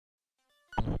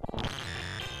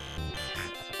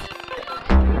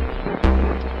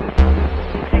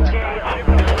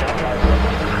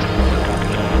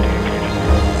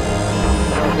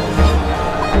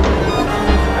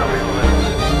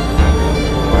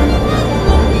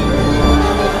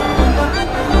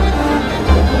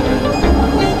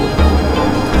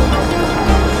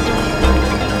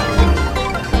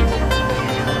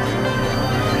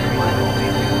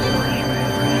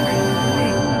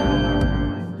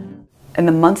In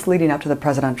the months leading up to the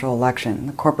presidential election,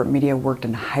 the corporate media worked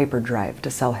in hyperdrive to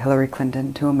sell Hillary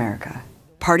Clinton to America.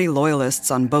 Party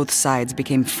loyalists on both sides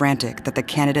became frantic that the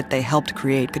candidate they helped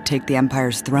create could take the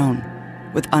empire's throne,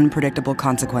 with unpredictable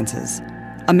consequences.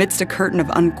 Amidst a curtain of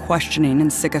unquestioning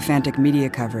and sycophantic media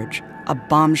coverage, a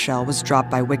bombshell was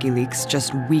dropped by WikiLeaks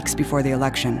just weeks before the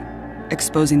election,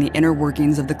 exposing the inner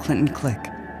workings of the Clinton clique.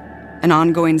 An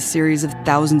ongoing series of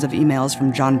thousands of emails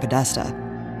from John Podesta,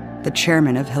 the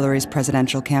chairman of Hillary's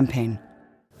presidential campaign.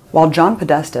 While John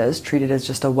Podesta is treated as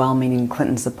just a well-meaning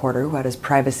Clinton supporter who had his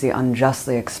privacy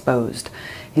unjustly exposed,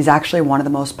 he's actually one of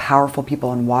the most powerful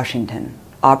people in Washington,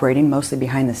 operating mostly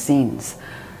behind the scenes.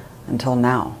 Until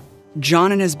now.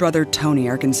 John and his brother Tony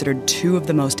are considered two of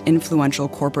the most influential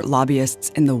corporate lobbyists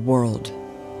in the world.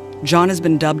 John has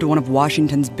been dubbed one of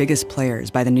Washington's biggest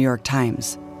players by the New York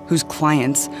Times, whose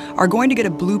clients are going to get a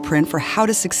blueprint for how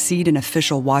to succeed in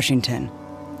official Washington.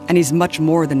 And he's much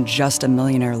more than just a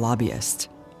millionaire lobbyist.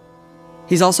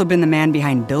 He's also been the man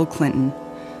behind Bill Clinton,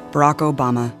 Barack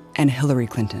Obama, and Hillary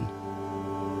Clinton.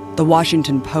 The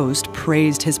Washington Post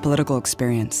praised his political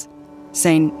experience,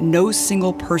 saying no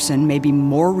single person may be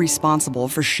more responsible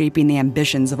for shaping the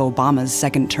ambitions of Obama's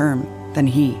second term than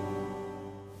he.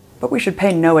 But we should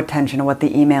pay no attention to what the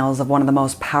emails of one of the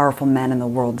most powerful men in the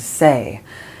world say.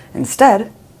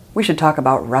 Instead, we should talk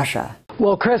about Russia.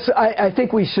 Well, Chris, I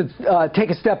think we should take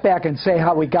a step back and say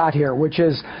how we got here, which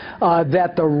is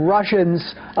that the Russians,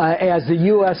 as the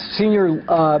U.S. senior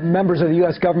members of the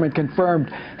U.S. government confirmed,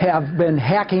 have been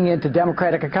hacking into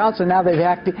Democratic accounts, and now they've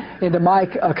hacked into my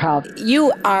account.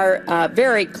 You are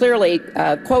very clearly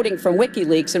quoting from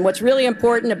WikiLeaks, and what's really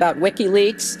important about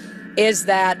WikiLeaks is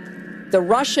that the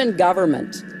Russian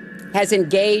government has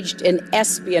engaged in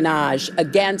espionage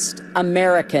against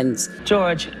Americans.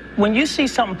 George, when you see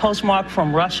something postmarked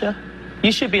from Russia,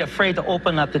 you should be afraid to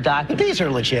open up the documents. These are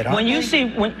legit, aren't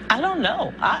they? I don't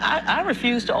know. I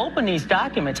refuse to open these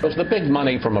documents. It was the big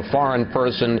money from a foreign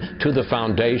person to the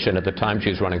foundation at the time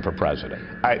she's running for president.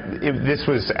 This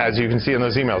was, as you can see in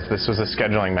those emails, this was a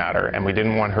scheduling matter, and we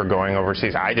didn't want her going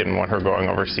overseas. I didn't want her going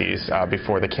overseas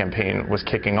before the campaign was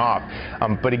kicking off.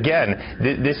 But again,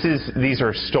 these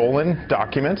are stolen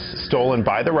documents, stolen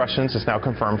by the Russians. It's now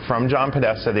confirmed from John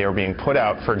Podesta. They are being put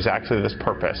out for exactly this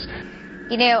purpose.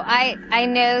 You know, I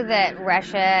know that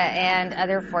Russia and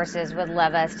other forces would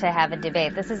love us to have a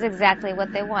debate. This is exactly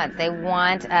what they want. They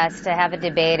want us to have a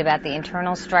debate about the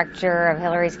internal structure of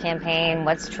Hillary's campaign,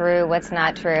 what's true, what's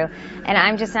not true, and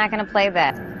I'm just not going to play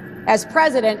that. As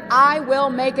president, I will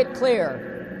make it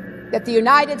clear that the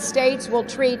United States will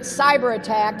treat cyber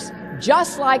attacks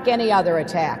just like any other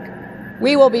attack.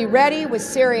 We will be ready with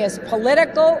serious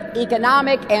political,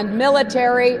 economic, and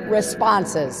military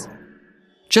responses.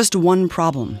 Just one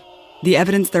problem. The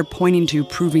evidence they're pointing to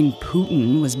proving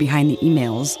Putin was behind the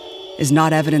emails is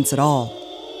not evidence at all.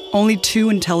 Only two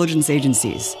intelligence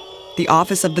agencies, the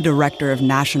Office of the Director of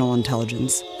National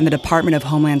Intelligence and the Department of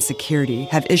Homeland Security,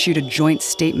 have issued a joint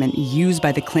statement used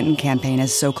by the Clinton campaign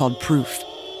as so-called proof.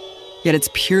 Yet it's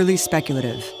purely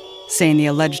speculative, saying the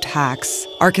alleged hacks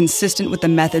are consistent with the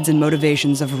methods and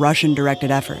motivations of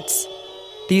Russian-directed efforts.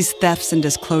 These thefts and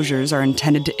disclosures are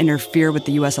intended to interfere with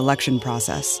the U.S. election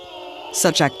process.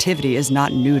 Such activity is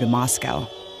not new to Moscow.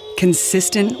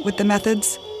 Consistent with the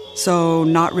methods, so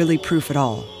not really proof at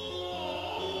all.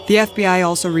 The FBI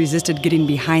also resisted getting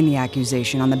behind the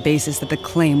accusation on the basis that the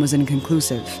claim was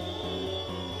inconclusive.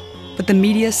 But the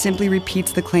media simply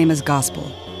repeats the claim as gospel,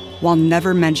 while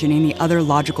never mentioning the other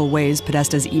logical ways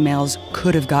Podesta's emails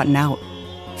could have gotten out.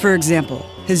 For example,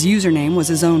 his username was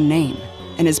his own name,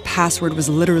 and his password was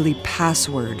literally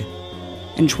password.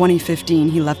 In 2015,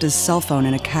 he left his cell phone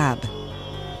in a cab.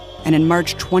 And in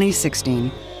March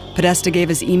 2016, Podesta gave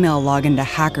his email login to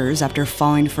hackers after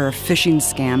falling for a phishing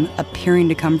scam appearing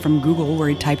to come from Google where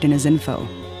he typed in his info.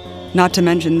 Not to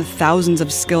mention the thousands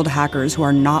of skilled hackers who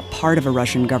are not part of a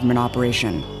Russian government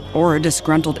operation, or a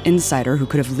disgruntled insider who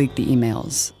could have leaked the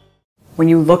emails. When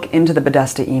you look into the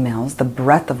Podesta emails, the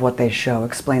breadth of what they show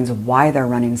explains why they're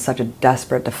running such a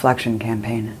desperate deflection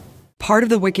campaign. Part of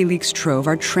the WikiLeaks trove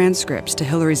are transcripts to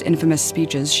Hillary's infamous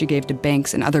speeches she gave to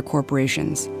banks and other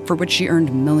corporations, for which she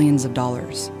earned millions of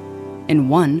dollars. In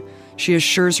one, she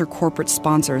assures her corporate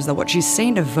sponsors that what she's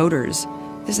saying to voters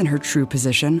isn't her true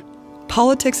position.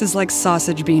 Politics is like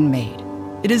sausage being made.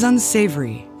 It is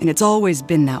unsavory, and it's always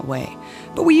been that way,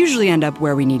 but we usually end up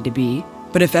where we need to be.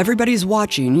 But if everybody's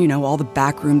watching, you know, all the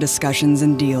backroom discussions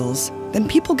and deals, then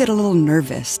people get a little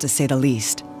nervous, to say the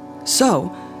least.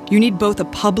 So, you need both a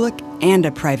public and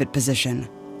a private position.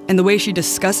 And the way she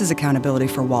discusses accountability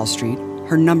for Wall Street,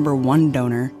 her #1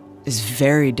 donor, is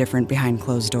very different behind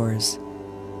closed doors.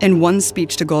 In one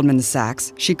speech to Goldman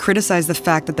Sachs, she criticized the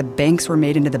fact that the banks were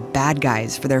made into the bad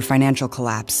guys for their financial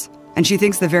collapse. And she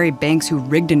thinks the very banks who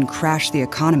rigged and crashed the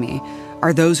economy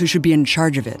are those who should be in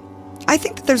charge of it. I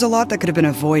think that there's a lot that could have been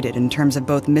avoided in terms of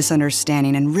both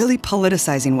misunderstanding and really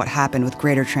politicizing what happened with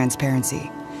greater transparency.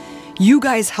 You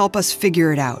guys help us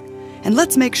figure it out, and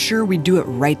let's make sure we do it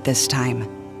right this time.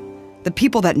 The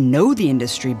people that know the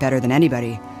industry better than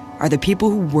anybody are the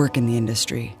people who work in the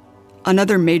industry.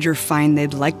 Another major find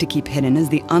they'd like to keep hidden is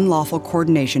the unlawful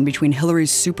coordination between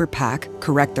Hillary's super PAC,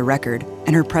 Correct the Record,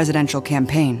 and her presidential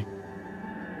campaign.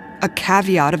 A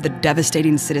caveat of the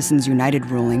devastating Citizens United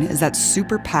ruling is that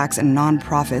super PACs and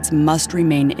nonprofits must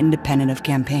remain independent of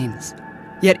campaigns.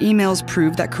 Yet emails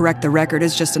prove that Correct the Record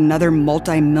is just another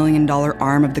multi-million-dollar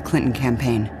arm of the Clinton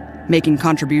campaign, making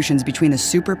contributions between the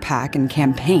super PAC and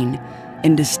campaign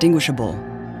indistinguishable.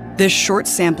 This short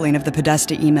sampling of the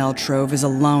Podesta email trove is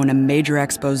alone a major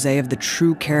expose of the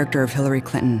true character of Hillary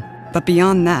Clinton. But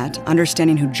beyond that,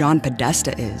 understanding who John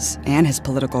Podesta is and his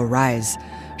political rise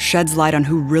sheds light on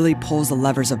who really pulls the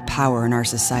levers of power in our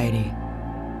society.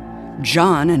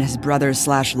 John and his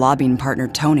brother/lobbying partner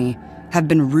Tony have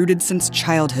been rooted since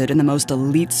childhood in the most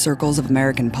elite circles of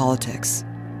American politics.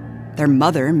 Their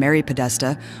mother, Mary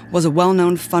Podesta, was a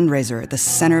well-known fundraiser at the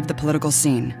center of the political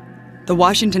scene. The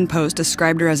Washington Post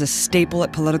described her as a staple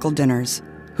at political dinners,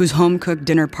 whose home-cooked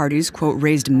dinner parties, quote,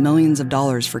 raised millions of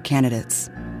dollars for candidates.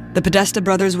 The Podesta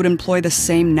brothers would employ the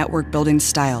same network-building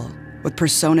style, with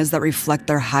personas that reflect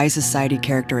their high society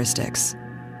characteristics.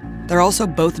 They're also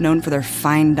both known for their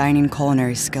fine dining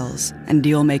culinary skills and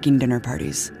deal-making dinner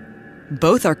parties.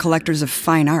 Both are collectors of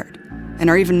fine art, and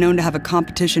are even known to have a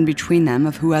competition between them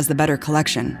of who has the better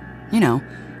collection. You know,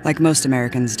 like most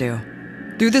Americans do.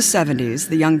 Through the 70s,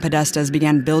 the young Podestas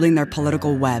began building their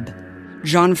political web.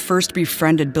 John first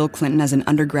befriended Bill Clinton as an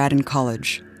undergrad in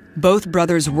college. Both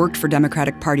brothers worked for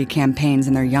Democratic Party campaigns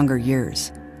in their younger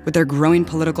years. With their growing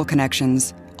political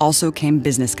connections, also came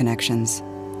business connections.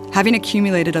 Having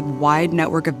accumulated a wide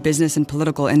network of business and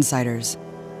political insiders,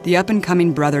 the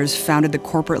up-and-coming brothers founded the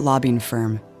corporate lobbying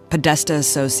firm, Podesta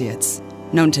Associates,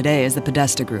 known today as the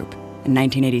Podesta Group, in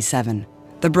 1987.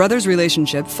 The brothers'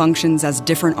 relationship functions as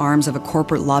different arms of a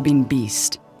corporate lobbying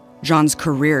beast. John's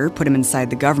career put him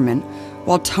inside the government,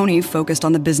 while Tony focused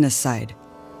on the business side.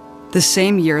 The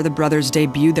same year the brothers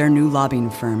debuted their new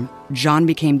lobbying firm, John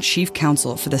became chief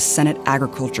counsel for the Senate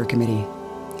Agriculture Committee.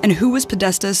 And who was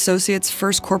Podesta Associates'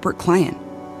 first corporate client?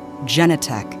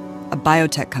 Genentech, a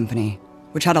biotech company,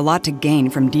 which had a lot to gain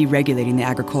from deregulating the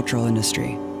agricultural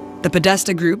industry. The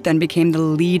Podesta Group then became the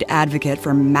lead advocate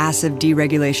for massive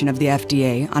deregulation of the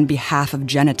FDA on behalf of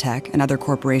Genentech and other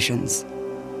corporations.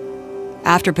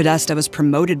 After Podesta was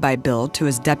promoted by Bill to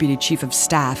his deputy chief of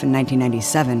staff in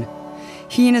 1997,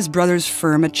 he and his brother's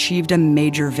firm achieved a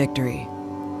major victory.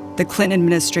 The Clinton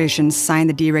administration signed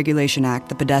the Deregulation Act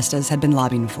the Podestas had been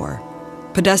lobbying for.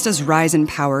 Podesta's rise in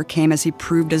power came as he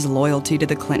proved his loyalty to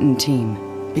the Clinton team,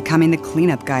 becoming the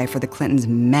cleanup guy for the Clintons'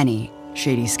 many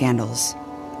shady scandals.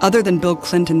 Other than Bill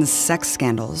Clinton's sex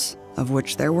scandals, of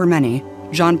which there were many,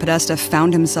 John Podesta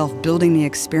found himself building the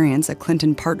experience a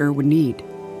Clinton partner would need,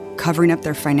 covering up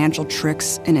their financial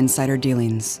tricks and insider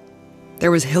dealings. There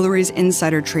was Hillary's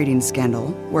insider trading scandal,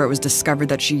 where it was discovered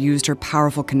that she used her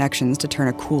powerful connections to turn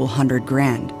a cool $100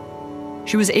 grand.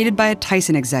 She was aided by a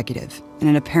Tyson executive in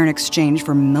an apparent exchange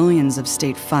for millions of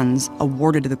state funds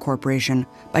awarded to the corporation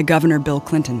by Governor Bill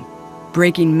Clinton,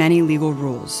 breaking many legal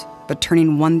rules, but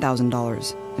turning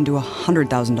 $1,000 into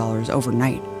 $100,000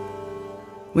 overnight.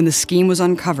 When the scheme was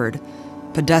uncovered,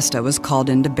 Podesta was called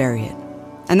in to bury it.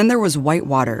 And then there was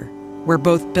Whitewater, where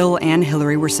both Bill and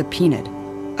Hillary were subpoenaed.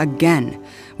 Again,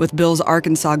 with Bill's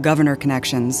Arkansas governor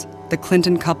connections, the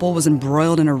Clinton couple was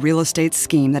embroiled in a real estate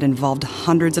scheme that involved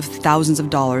hundreds of thousands of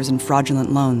dollars in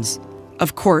fraudulent loans.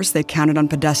 Of course, they counted on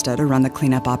Podesta to run the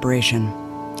cleanup operation.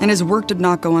 And his work did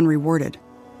not go unrewarded.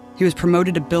 He was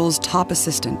promoted to Bill's top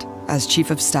assistant as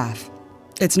chief of staff.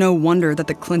 It's no wonder that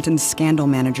the Clinton scandal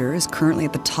manager is currently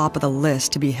at the top of the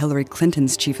list to be Hillary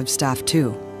Clinton's chief of staff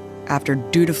too, after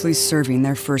dutifully serving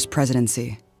their first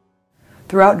presidency.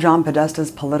 Throughout John Podesta's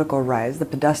political rise, the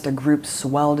Podesta Group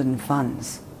swelled in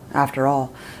funds. After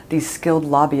all, these skilled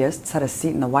lobbyists had a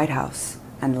seat in the White House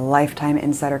and lifetime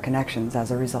insider connections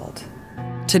as a result.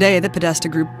 Today, the Podesta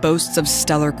Group boasts of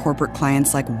stellar corporate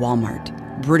clients like Walmart,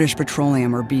 British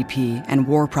Petroleum or BP, and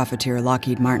war profiteer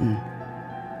Lockheed Martin.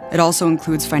 It also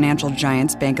includes financial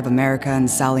giants Bank of America and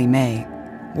Sallie Mae,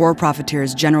 war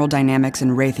profiteers General Dynamics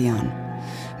and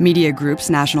Raytheon, media groups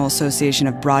National Association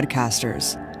of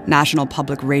Broadcasters, National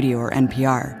Public Radio or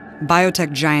NPR,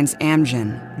 biotech giants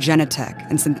Amgen, Genentech,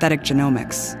 and Synthetic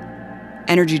Genomics,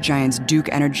 energy giants Duke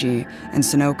Energy and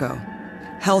Sunoco,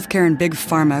 healthcare and big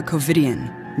pharma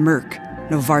Covidien, Merck,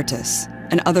 Novartis,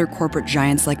 and other corporate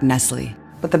giants like Nestle.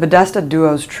 But the Podesta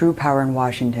duo's true power in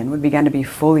Washington would begin to be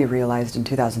fully realized in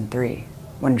 2003,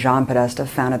 when John Podesta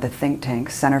founded the think tank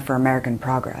Center for American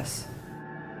Progress.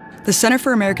 The Center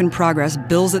for American Progress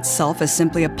bills itself as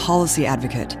simply a policy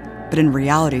advocate, but in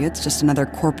reality it's just another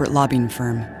corporate lobbying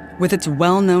firm. With its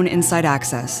well-known inside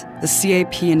access, the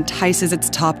CAP entices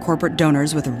its top corporate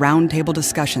donors with roundtable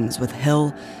discussions with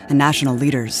Hill and national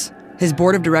leaders. His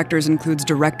board of directors includes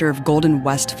director of Golden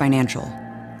West Financial,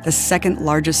 the second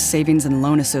largest savings and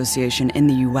loan association in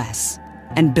the U.S.,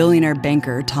 and billionaire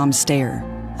banker Tom Steyer,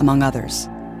 among others.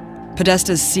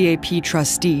 Podesta's CAP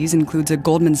trustees includes a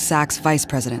Goldman Sachs vice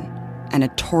president and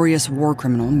notorious war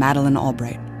criminal Madeleine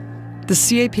Albright. The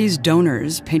CAP's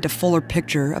donors paint a fuller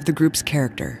picture of the group's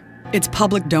character. Its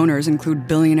public donors include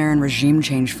billionaire and regime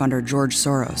change funder George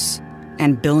Soros,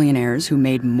 and billionaires who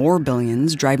made more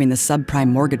billions driving the subprime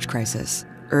mortgage crisis,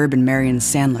 Herb and Marion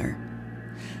Sandler.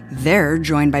 They're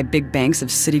joined by big banks of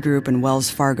Citigroup and Wells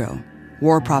Fargo,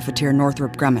 war profiteer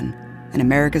Northrop Grumman, and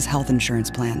America's health insurance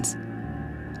plans.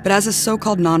 But as a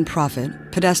so-called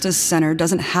nonprofit, Podesta's center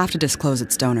doesn't have to disclose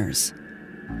its donors.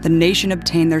 The nation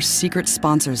obtained their secret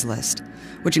sponsors list,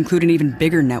 which include an even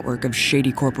bigger network of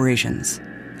shady corporations.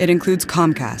 It includes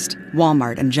Comcast,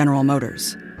 Walmart, and General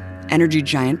Motors, energy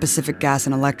giant Pacific Gas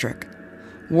and Electric,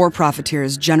 war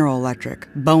profiteers General Electric,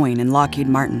 Boeing, and Lockheed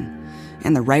Martin,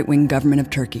 and the right-wing government of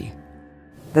Turkey.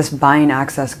 This buying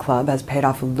access club has paid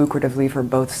off lucratively for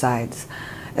both sides,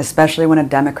 especially when a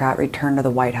Democrat returned to the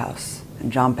White House,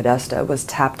 and John Podesta was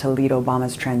tapped to lead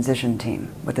Obama's transition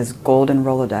team with his golden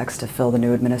Rolodex to fill the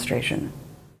new administration.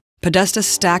 Podesta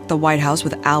stacked the White House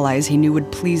with allies he knew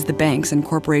would please the banks and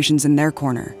corporations in their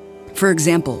corner. For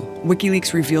example,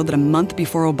 WikiLeaks revealed that a month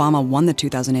before Obama won the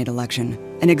 2008 election,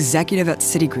 an executive at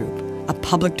Citigroup, a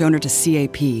public donor to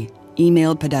CAP,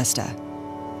 emailed Podesta.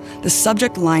 The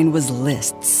subject line was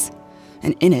lists,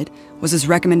 and in it was his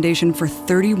recommendation for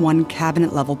 31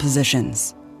 cabinet-level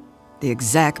positions. The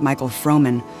exec, Michael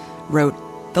Froman, wrote,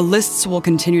 "The lists will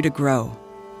continue to grow,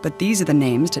 but these are the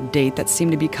names to date that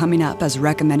seem to be coming up as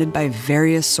recommended by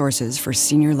various sources for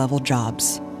senior-level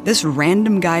jobs." This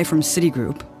random guy from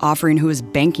Citigroup, offering who his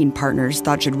banking partners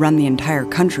thought should run the entire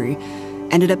country,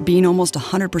 ended up being almost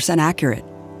 100% accurate.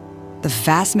 The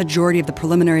vast majority of the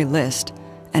preliminary list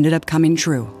ended up coming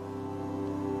true.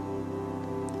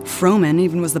 Froman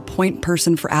even was the point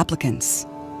person for applicants,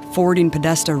 forwarding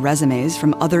Podesta resumes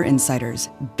from other insiders,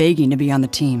 begging to be on the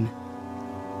team.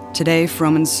 Today,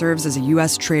 Froman serves as a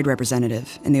U.S. trade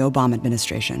representative in the Obama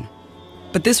administration.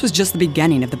 But this was just the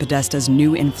beginning of the Podesta's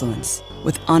new influence,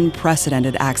 with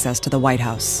unprecedented access to the White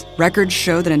House. Records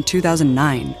show that in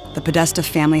 2009, the Podesta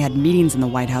family had meetings in the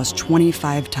White House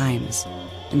 25 times.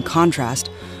 In contrast,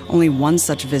 only one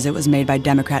such visit was made by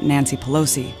Democrat Nancy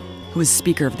Pelosi, who was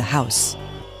Speaker of the House.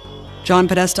 John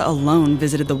Podesta alone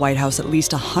visited the White House at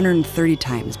least 130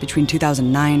 times between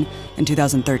 2009 and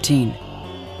 2013.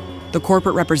 The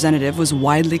corporate representative was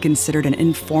widely considered an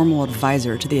informal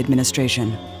advisor to the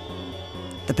administration.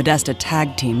 The Podesta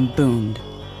tag team boomed.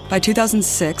 By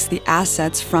 2006, the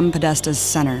assets from Podesta's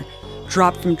center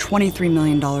dropped from $23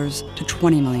 million to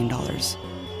 $20 million.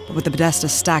 But with the Podesta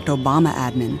stacked Obama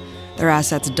admin, their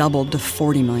assets doubled to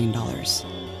 $40 million.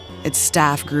 Its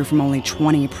staff grew from only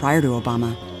 20 prior to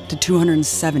Obama to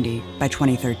 270 by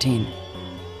 2013.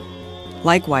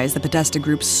 Likewise, the Podesta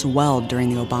Group swelled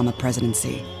during the Obama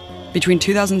presidency. Between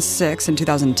 2006 and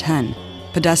 2010,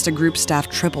 Podesta Group staff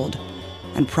tripled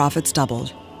and profits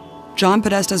doubled. John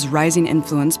Podesta's rising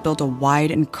influence built a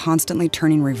wide and constantly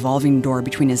turning revolving door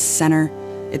between his center,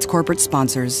 its corporate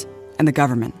sponsors, and the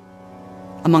government.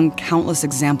 Among countless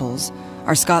examples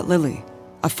are Scott Lilly,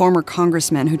 a former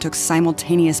congressman who took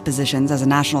simultaneous positions as a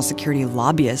national security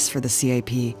lobbyist for the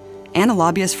CAP and a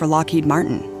lobbyist for Lockheed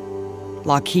Martin.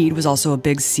 Lockheed was also a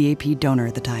big CAP donor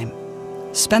at the time.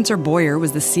 Spencer Boyer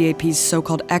was the CAP's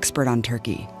so-called expert on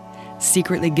Turkey,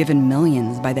 secretly given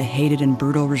millions by the hated and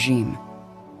brutal regime.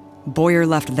 Boyer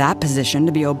left that position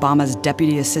to be Obama's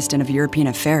Deputy Assistant of European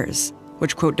Affairs,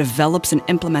 which, quote, develops and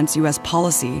implements U.S.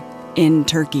 policy in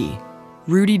Turkey.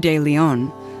 Rudy de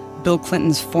Leon, Bill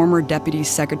Clinton's former Deputy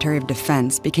Secretary of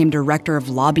Defense, became Director of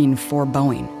Lobbying for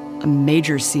Boeing, a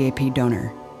major CAP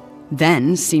donor,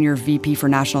 then Senior VP for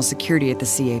National Security at the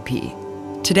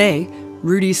CAP. Today,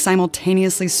 Rudy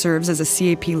simultaneously serves as a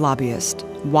CAP lobbyist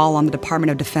while on the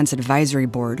Department of Defense Advisory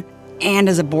Board and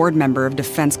as a board member of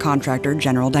defense contractor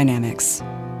General Dynamics.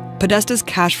 Podesta's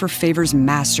cash for favors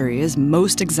mastery is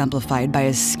most exemplified by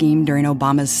his scheme during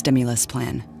Obama's stimulus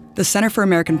plan. The Center for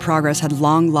American Progress had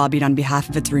long lobbied on behalf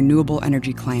of its renewable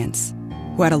energy clients,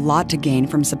 who had a lot to gain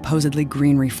from supposedly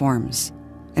green reforms.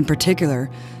 In particular,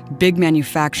 big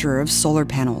manufacturer of solar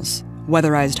panels,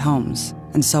 weatherized homes,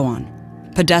 and so on.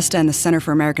 Podesta and the Center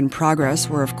for American Progress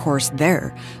were, of course,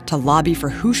 there to lobby for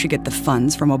who should get the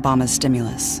funds from Obama's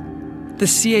stimulus. The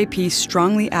CAP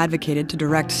strongly advocated to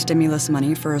direct stimulus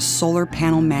money for a solar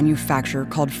panel manufacturer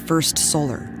called First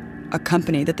Solar, a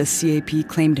company that the CAP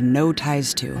claimed no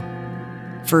ties to.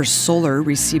 First Solar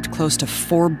received close to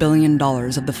 $4 billion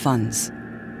of the funds.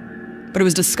 But it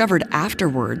was discovered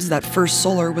afterwards that First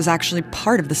Solar was actually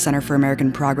part of the Center for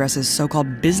American Progress's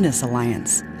so-called business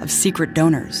alliance of secret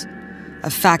donors, a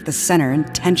fact the center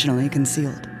intentionally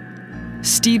concealed.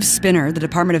 Steve Spinner, the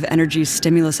Department of Energy's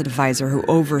stimulus advisor who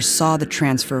oversaw the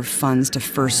transfer of funds to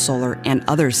First Solar and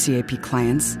other CAP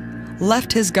clients,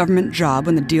 left his government job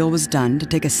when the deal was done to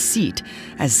take a seat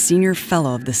as senior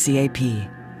fellow of the CAP.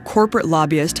 Corporate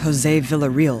lobbyist Jose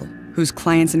Villarreal, whose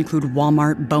clients include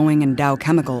Walmart, Boeing, and Dow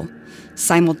Chemical,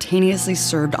 simultaneously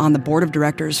served on the board of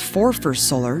directors for First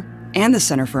Solar and the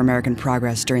Center for American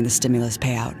Progress during the stimulus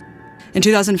payout. In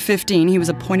 2015, he was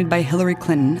appointed by Hillary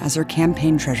Clinton as her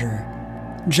campaign treasurer.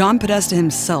 John Podesta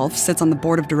himself sits on the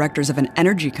board of directors of an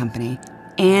energy company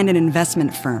and an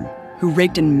investment firm who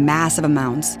raked in massive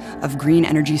amounts of green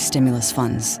energy stimulus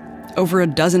funds. Over a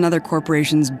dozen other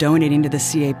corporations donating to the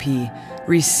CAP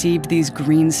received these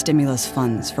green stimulus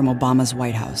funds from Obama's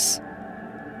White House.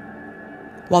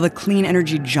 While the Clean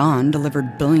Energy John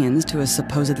delivered billions to his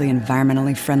supposedly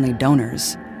environmentally friendly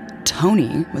donors,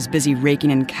 Tony was busy raking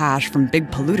in cash from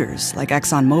big polluters like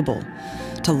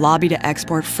ExxonMobil to lobby to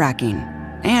export fracking,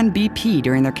 and BP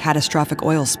during their catastrophic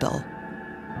oil spill.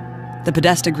 The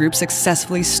Podesta Group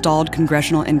successfully stalled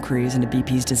congressional inquiries into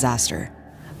BP's disaster.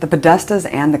 The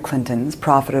Podestas and the Clintons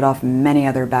profited off many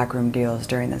other backroom deals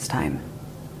during this time.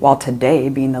 While today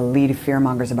being the lead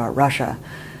fearmongers about Russia,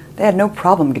 they had no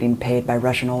problem getting paid by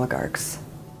Russian oligarchs.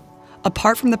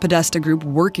 Apart from the Podesta Group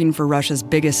working for Russia's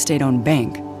biggest state-owned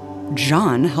bank,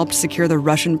 John helped secure the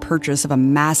Russian purchase of a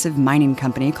massive mining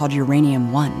company called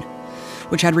Uranium One,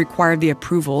 which had required the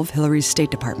approval of Hillary's State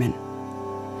Department.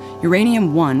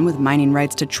 Uranium One, with mining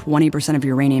rights to 20% of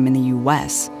uranium in the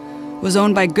U.S., was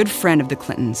owned by a good friend of the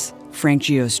Clintons, Frank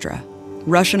Giostra.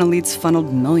 Russian elites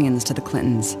funneled millions to the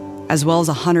Clintons, as well as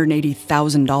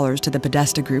 $180,000 to the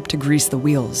Podesta Group to grease the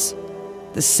wheels.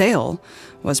 The sale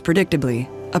was predictably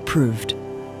approved.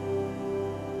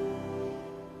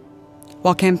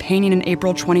 While campaigning in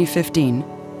April 2015,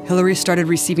 Hillary started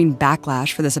receiving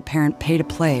backlash for this apparent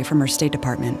pay-to-play from her State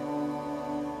Department.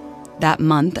 That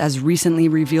month, as recently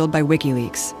revealed by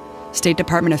WikiLeaks, State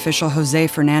Department official Jose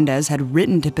Fernandez had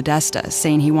written to Podesta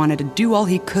saying he wanted to do all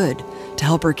he could to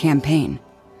help her campaign.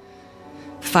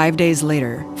 5 days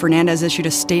later, Fernandez issued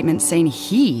a statement saying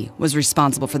he was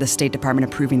responsible for the State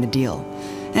Department approving the deal,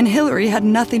 and Hillary had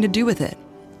nothing to do with it.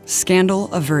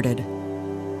 Scandal averted.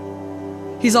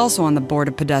 He's also on the board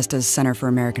of Podesta's Center for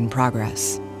American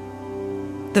Progress.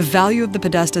 The value of the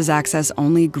Podesta's access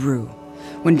only grew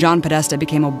when John Podesta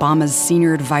became Obama's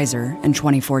senior advisor in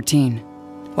 2014.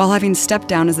 While having stepped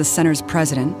down as the center's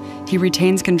president, he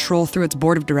retains control through its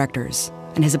board of directors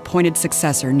and his appointed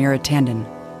successor, Neera Tanden.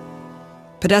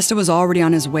 Podesta was already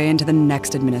on his way into the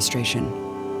next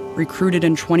administration. Recruited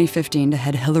in 2015 to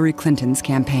head Hillary Clinton's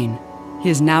campaign, he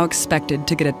is now expected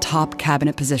to get a top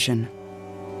cabinet position.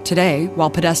 Today, while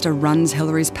Podesta runs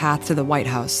Hillary's path to the White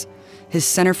House, his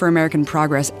Center for American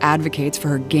Progress advocates for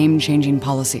her game-changing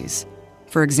policies.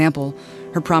 For example,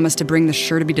 her promise to bring the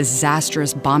sure-to-be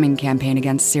disastrous bombing campaign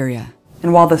against Syria.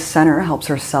 And while the center helps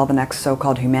her sell the next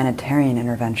so-called humanitarian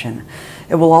intervention,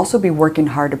 it will also be working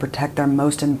hard to protect their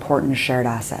most important shared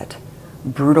asset,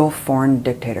 brutal foreign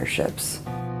dictatorships.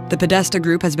 The Podesta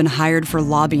Group has been hired for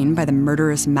lobbying by the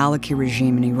murderous Maliki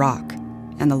regime in Iraq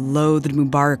and the loathed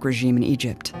Mubarak regime in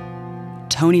Egypt.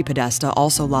 Tony Podesta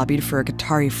also lobbied for a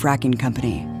Qatari fracking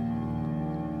company.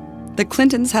 The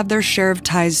Clintons have their share of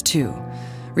ties too,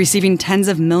 receiving tens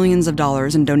of millions of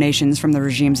dollars in donations from the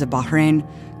regimes of Bahrain,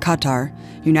 Qatar,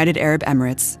 United Arab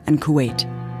Emirates, and Kuwait.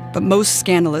 But most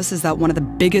scandalous is that one of the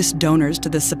biggest donors to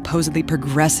this supposedly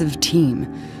progressive team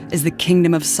is the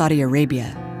Kingdom of Saudi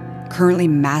Arabia, currently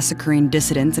massacring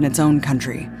dissidents in its own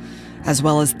country, as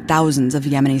well as thousands of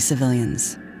Yemeni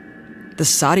civilians. The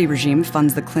Saudi regime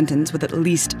funds the Clintons with at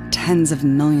least tens of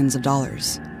millions of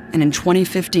dollars. And in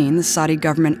 2015, the Saudi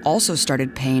government also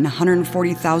started paying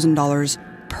 $140,000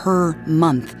 per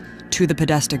month to the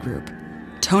Podesta Group.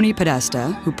 Tony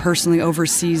Podesta, who personally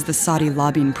oversees the Saudi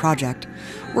lobbying project,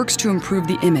 works to improve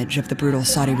the image of the brutal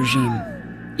Saudi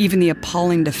regime. even the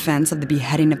appalling defense of the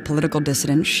beheading of political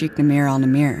dissident Sheikh Namir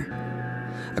al-Nimr.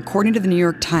 According to the New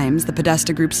York Times, the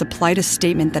Podesta group supplied a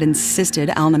statement that insisted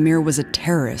al-Nimr was a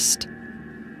terrorist.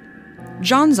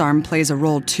 John's arm plays a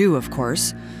role too, of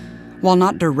course. While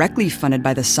not directly funded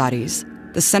by the Saudis,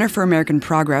 the Center for American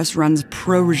Progress runs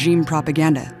pro-regime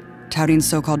propaganda, touting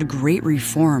so-called great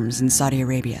reforms in Saudi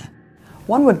Arabia.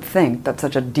 One would think that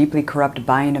such a deeply corrupt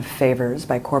buying of favors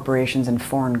by corporations and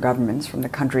foreign governments from the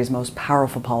country's most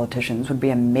powerful politicians would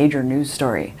be a major news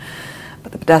story.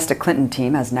 But the Podesta Clinton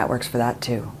team has networks for that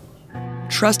too.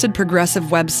 Trusted progressive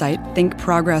website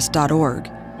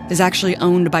thinkprogress.org is actually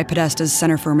owned by Podesta's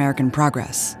Center for American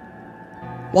Progress.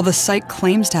 While the site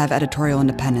claims to have editorial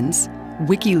independence,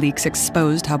 WikiLeaks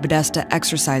exposed how Podesta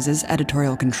exercises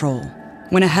editorial control.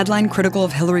 When a headline critical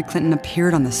of Hillary Clinton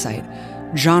appeared on the site,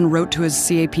 John wrote to his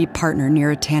CAP partner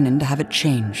Neera Tannen to have it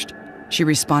changed. She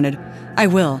responded, "I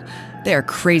will. They are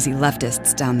crazy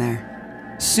leftists down there."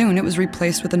 Soon it was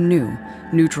replaced with a new,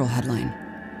 neutral headline.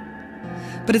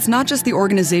 But it's not just the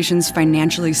organizations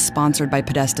financially sponsored by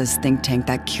Podesta's think tank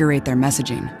that curate their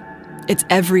messaging. It's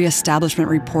every establishment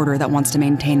reporter that wants to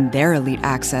maintain their elite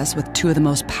access with two of the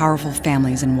most powerful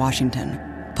families in Washington.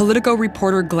 Politico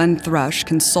reporter Glenn Thrush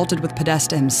consulted with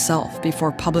Podesta himself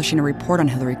before publishing a report on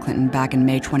Hillary Clinton back in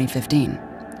May 2015,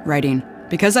 writing,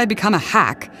 "Because I become a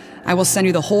hack, I will send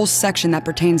you the whole section that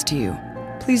pertains to you.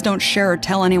 Please don't share or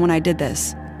tell anyone I did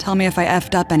this. Tell me if I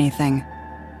effed up anything."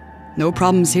 "No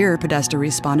problems here," Podesta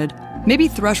responded. Maybe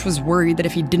Thrush was worried that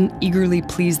if he didn't eagerly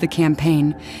please the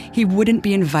campaign, he wouldn't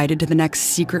be invited to the next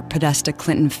secret Podesta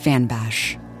Clinton fan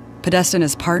bash. Podesta and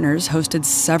his partners hosted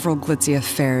several glitzy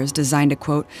affairs designed to,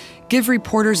 quote, give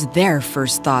reporters their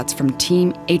first thoughts from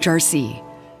Team HRC,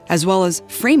 as well as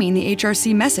framing the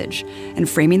HRC message and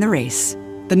framing the race.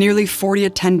 The nearly 40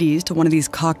 attendees to one of these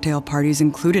cocktail parties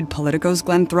included Politico's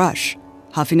Glenn Thrush,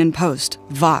 Huffington Post,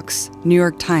 Vox, New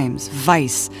York Times,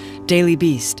 Vice, Daily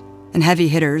Beast, and heavy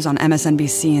hitters on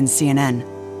MSNBC and CNN.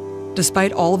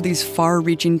 Despite all of these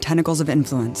far-reaching tentacles of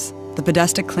influence, the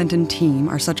Podesta Clinton team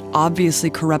are such obviously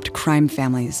corrupt crime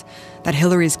families that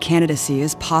Hillary's candidacy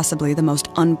is possibly the most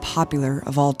unpopular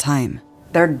of all time.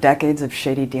 Their decades of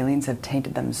shady dealings have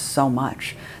tainted them so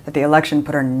much that the election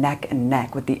put her neck and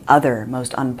neck with the other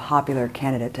most unpopular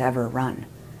candidate to ever run.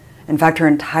 In fact, her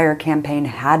entire campaign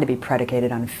had to be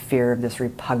predicated on fear of this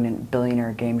repugnant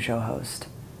billionaire game show host.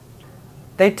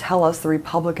 They tell us the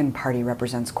Republican Party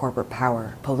represents corporate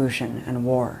power, pollution, and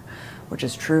war, which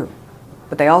is true.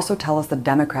 But they also tell us the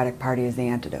Democratic Party is the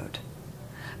antidote.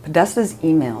 Podesta's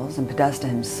emails and Podesta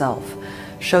himself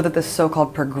show that this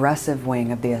so-called progressive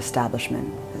wing of the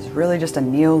establishment is really just a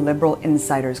neoliberal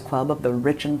insiders club of the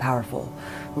rich and powerful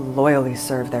who loyally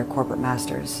serve their corporate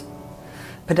masters.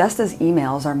 Podesta's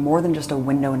emails are more than just a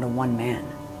window into one man,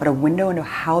 but a window into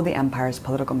how the empire's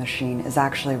political machine is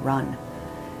actually run.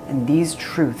 And these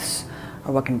truths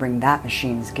are what can bring that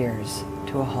machine's gears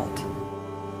to a halt.